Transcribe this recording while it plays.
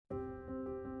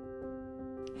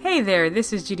Hey there,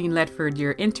 this is Genein Letford,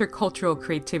 your Intercultural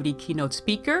Creativity Keynote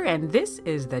Speaker, and this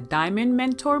is the Diamond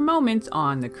Mentor Moments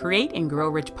on the Create and Grow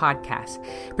Rich podcast,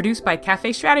 produced by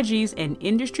Cafe Strategies, an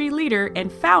industry leader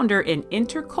and founder in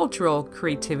intercultural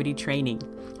creativity training.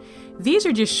 These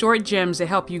are just short gems to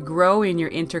help you grow in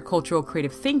your intercultural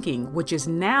creative thinking, which is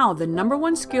now the number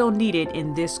one skill needed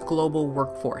in this global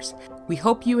workforce. We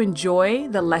hope you enjoy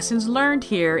the lessons learned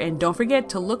here, and don't forget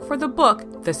to look for the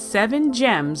book, The 7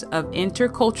 Gems of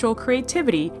Intercultural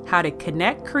Creativity, How to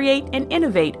Connect, Create, and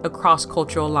Innovate Across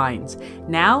Cultural Lines.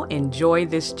 Now enjoy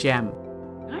this gem.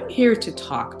 I'm here to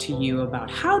talk to you about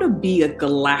how to be a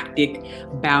galactic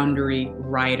boundary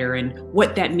writer and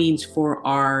what that means for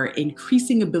our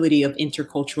increasing ability of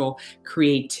intercultural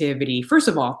creativity. First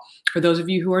of all, for those of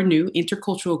you who are new,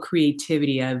 intercultural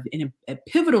creativity, a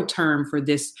pivotal term for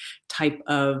this type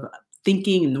of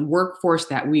thinking and the workforce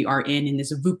that we are in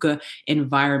this VUCA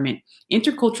environment.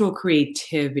 Intercultural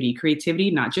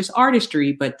creativity, not just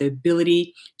artistry, but the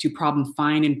ability to problem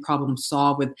find and problem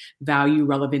solve with value,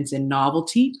 relevance, and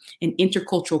novelty. And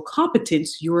intercultural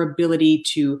competence, your ability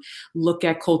to look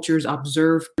at cultures,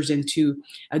 observe, and to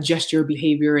adjust your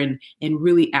behavior and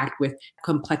really act with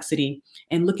complexity.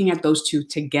 And looking at those two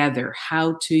together,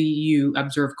 how do you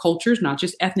observe cultures, not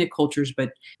just ethnic cultures,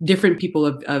 but different people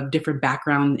of different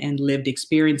background and lived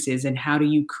experiences, and how do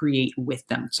you create with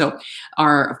them? So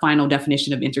our final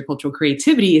definition of intercultural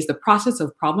creativity is the process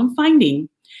of problem finding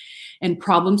and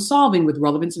problem solving with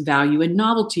relevance, value, and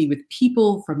novelty with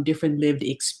people from different lived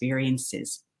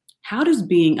experiences. How does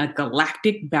being a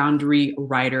galactic boundary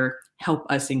writer help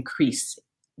us increase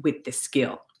with this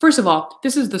skill? First of all,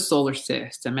 this is the solar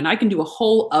system, and I can do a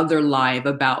whole other live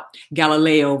about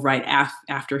Galileo right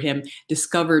after him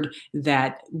discovered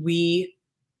that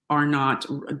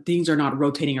things are not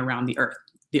rotating around the Earth.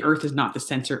 The Earth is not the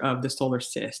center of the solar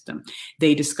system.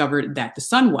 They discovered that the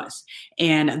sun was.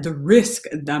 And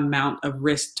the amount of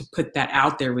risk to put that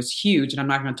out there was huge. And I'm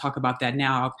not going to talk about that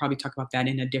now. I'll probably talk about that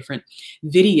in a different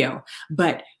video.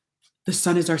 But the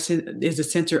sun is the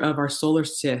center of our solar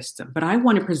system. But I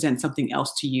want to present something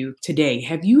else to you today.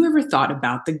 Have you ever thought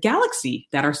about the galaxy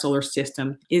that our solar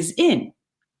system is in?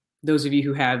 Those of you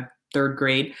who have third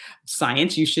grade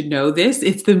science, you should know this.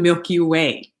 It's the Milky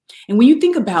Way. And when you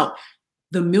think about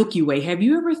the Milky Way, have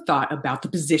you ever thought about the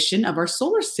position of our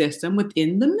solar system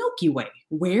within the Milky Way?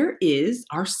 Where is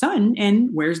our sun and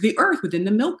where's the Earth within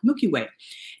the Milky Way?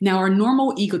 Now, our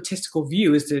normal egotistical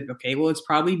view is that, it's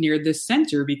probably near the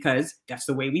center because that's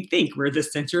the way we think. We're the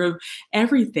center of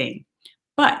everything.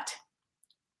 But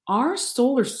our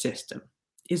solar system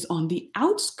is on the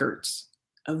outskirts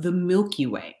of the Milky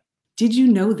Way. Did you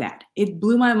know that? It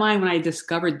blew my mind when I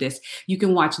discovered this. You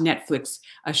can watch Netflix,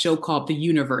 a show called The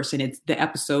Universe, and it's the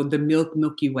episode, The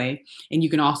Milky Way. And you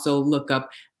can also look up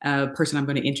a person I'm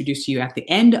going to introduce to you at the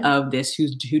end of this who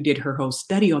did her whole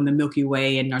study on the Milky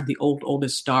Way and are the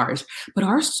oldest stars. But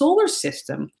our solar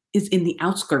system is in the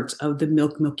outskirts of the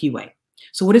Milky Way.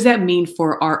 So what does that mean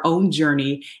for our own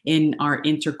journey in our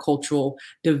intercultural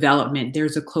development?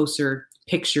 There's a closer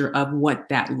picture of what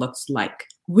that looks like.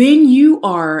 When you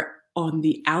are on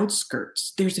the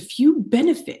outskirts, there's a few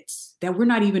benefits that we're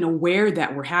not even aware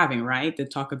that we're having, right?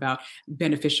 That talk about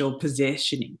beneficial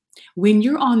positioning. When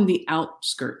you're on the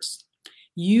outskirts,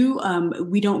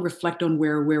 we don't reflect on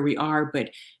where we are,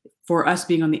 but for us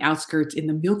being on the outskirts in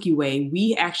the Milky Way,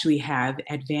 we actually have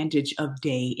advantage of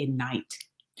day and night.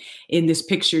 In this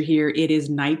picture here, it is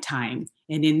nighttime.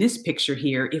 And in this picture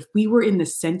here, if we were in the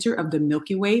center of the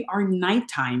Milky Way, our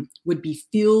nighttime would be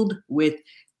filled with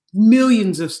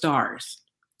millions of stars.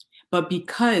 But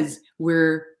because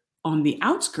we're on the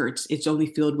outskirts, it's only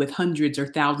filled with hundreds or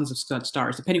thousands of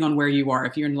stars, depending on where you are.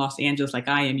 If you're in Los Angeles like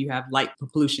I am, you have light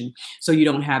pollution, so you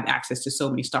don't have access to so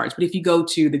many stars. But if you go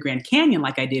to the Grand Canyon,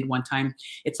 like I did one time,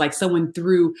 it's like someone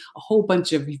threw a whole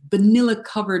bunch of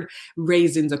vanilla-covered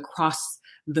raisins across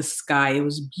the sky. It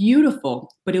was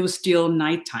beautiful, but it was still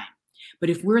nighttime. But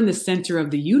if we're in the center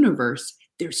of the universe,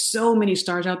 there's so many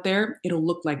stars out there, it'll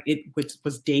look like it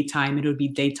was daytime. It'll be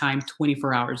daytime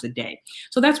 24 hours a day.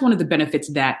 So that's one of the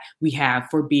benefits that we have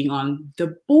for being on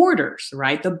the borders,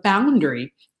 right? The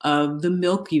boundary of the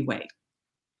Milky Way.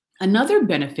 Another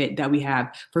benefit that we have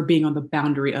for being on the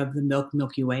boundary of the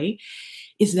Milky Way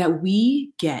is that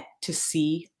we get to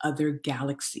see other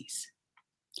galaxies.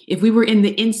 If we were in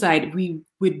the inside, we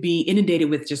would be inundated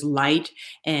with just light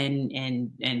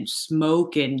and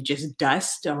smoke and just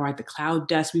dust, or the cloud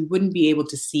dust. We wouldn't be able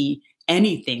to see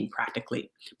anything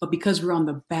practically. But because we're on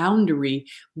the boundary,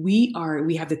 we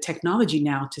have the technology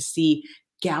now to see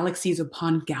galaxies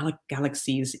upon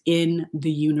galaxies in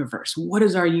the universe. What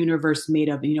is our universe made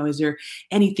of? Is there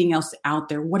anything else out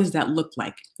there? What does that look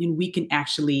like? And we can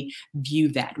actually view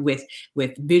that with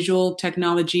visual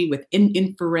technology, with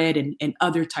infrared and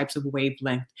other types of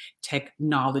wavelength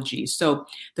technology. So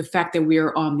the fact that we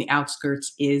are on the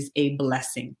outskirts is a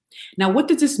blessing. Now, what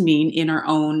does this mean in our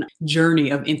own journey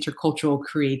of intercultural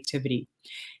creativity?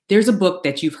 There's a book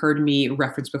that you've heard me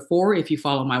reference before if you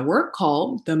follow my work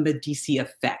called The Medici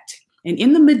Effect. And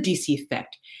in The Medici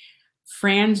Effect,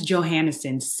 Frans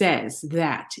Johansson says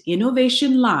that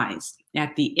innovation lies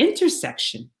at the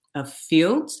intersection of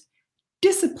fields,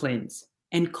 disciplines,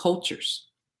 and cultures.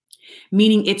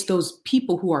 Meaning it's those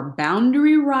people who are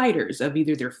boundary riders of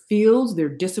either their fields, their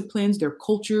disciplines, their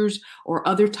cultures, or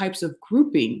other types of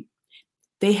grouping.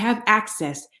 They have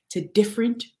access to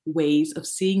different ways of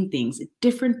seeing things,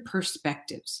 different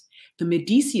perspectives. The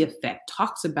Medici Effect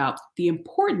talks about the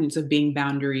importance of being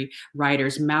boundary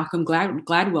riders. Malcolm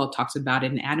Gladwell talks about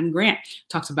it, and Adam Grant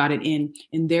talks about it in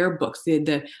their books.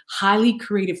 The highly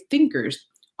creative thinkers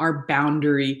are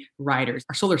boundary riders.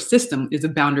 Our solar system is a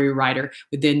boundary rider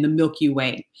within the Milky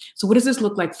Way. So what does this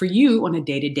look like for you on a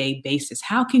day-to-day basis?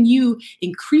 How can you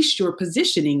increase your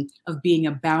positioning of being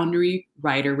a boundary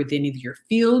rider within either your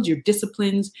field, your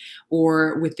disciplines,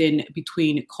 or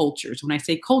between cultures? When I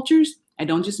say cultures, I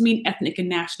don't just mean ethnic and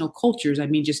national cultures. I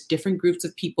mean just different groups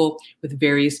of people with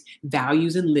various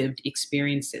values and lived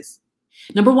experiences.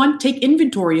 Number one, take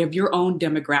inventory of your own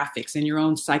demographics and your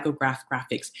own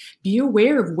psychographics. Be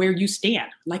aware of where you stand.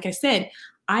 Like I said,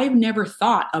 I've never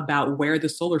thought about where the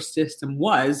solar system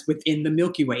was within the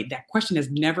Milky Way. That question has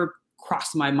never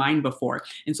crossed my mind before.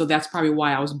 And so that's probably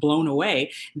why I was blown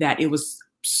away that it was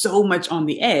so much on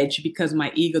the edge, because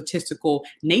my egotistical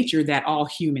nature that all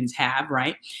humans have,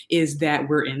 right, is that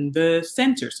we're in the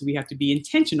center. So we have to be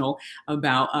intentional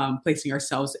about placing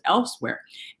ourselves elsewhere.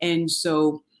 And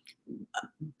so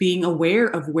being aware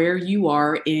of where you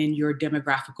are in your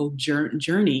demographical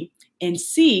journey and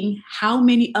seeing how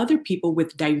many other people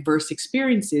with diverse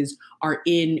experiences are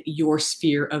in your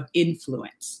sphere of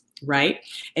influence, right?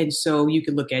 And so you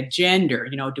can look at gender,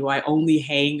 do I only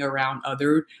hang around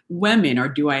other women, or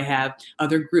do I have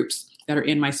other groups that are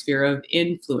in my sphere of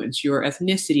influence? Your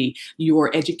ethnicity,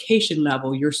 your education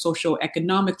level, your social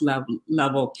economic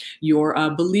level, your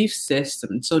belief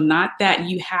system. So not that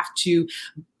you have to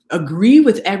agree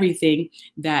with everything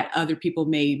that other people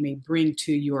may bring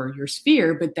to your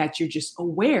sphere, but that you're just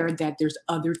aware that there's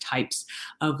other types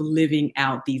of living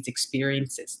out these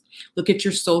experiences. Look at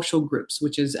your social groups,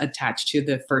 which is attached to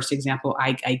the first example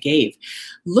I gave.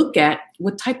 Look at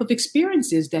what type of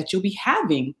experiences that you'll be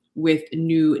having with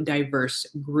new diverse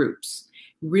groups.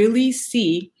 Really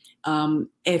see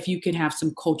if you can have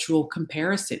some cultural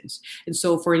comparisons. And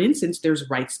so, for instance, there's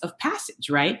rites of passage,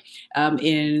 right?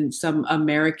 In some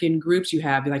American groups, you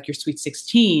have like your Sweet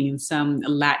 16. In some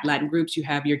Latin groups, you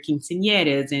have your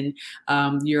quinceañeras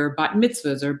and your bat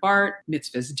mitzvahs or bar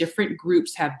mitzvahs. Different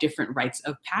groups have different rites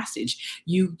of passage.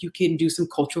 You can do some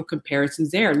cultural comparisons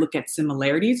there. Look at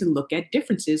similarities and look at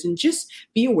differences, and just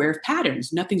be aware of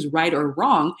patterns. Nothing's right or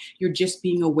wrong. You're just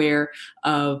being aware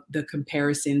of the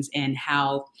comparisons and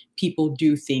how people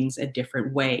do things a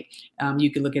different way.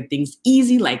 You can look at things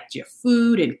easy like your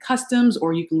food and customs,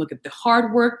 or you can look at the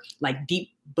hard work like deep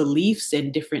beliefs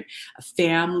and different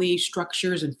family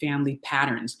structures and family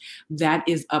patterns. That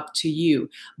is up to you.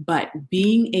 But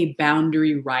being a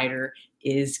boundary rider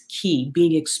is key.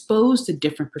 Being exposed to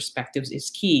different perspectives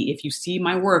is key. If you see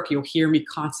my work, you'll hear me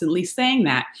constantly saying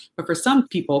that. But for some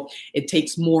people, it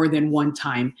takes more than one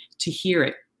time to hear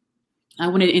it. I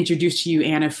wanted to introduce to you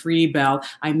Anna Freebell.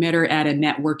 I met her at a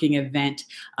networking event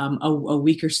a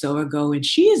week or so ago, and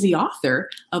she is the author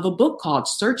of a book called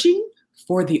Searching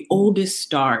for the Oldest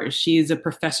Stars. She is a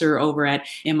professor over at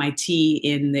MIT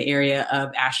in the area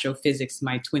of astrophysics.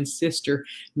 My twin sister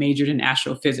majored in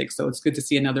astrophysics, so it's good to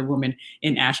see another woman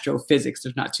in astrophysics.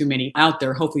 There's not too many out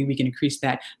there. Hopefully we can increase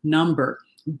that number.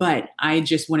 But I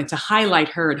just wanted to highlight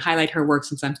her and highlight her work,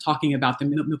 since I'm talking about the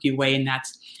Milky Way, and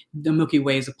that's the Milky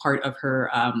Way is a part of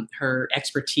her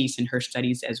expertise and her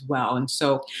studies as well. And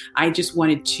so I just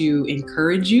wanted to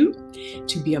encourage you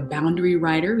to be a boundary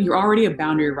rider. You're already a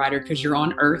boundary rider because you're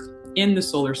on Earth, in the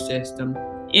solar system,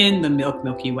 in the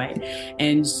Milky Way.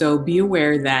 And so be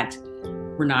aware that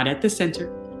we're not at the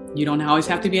center. You don't always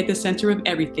have to be at the center of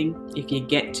everything. If you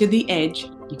get to the edge,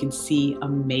 you can see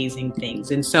amazing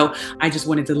things. And so I just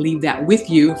wanted to leave that with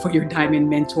you for your Diamond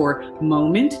Mentor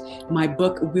moment. My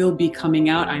book will be coming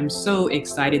out. I'm so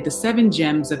excited. The 7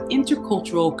 Gems of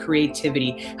Intercultural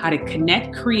Creativity: How to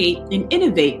Connect, Create, and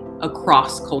Innovate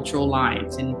across cultural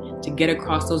lines. And to get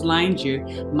across those lines, you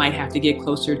might have to get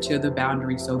closer to the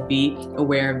boundary. So be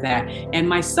aware of that. And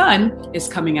my son is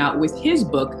coming out with his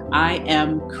book, I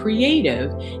Am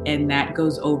Creative, and that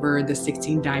goes over the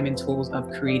 16 diamond tools of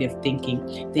creative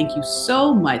thinking. Thank you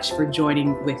so much for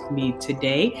joining with me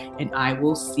today, and I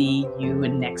will see you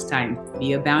next time.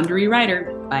 Be a boundary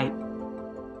writer. Bye.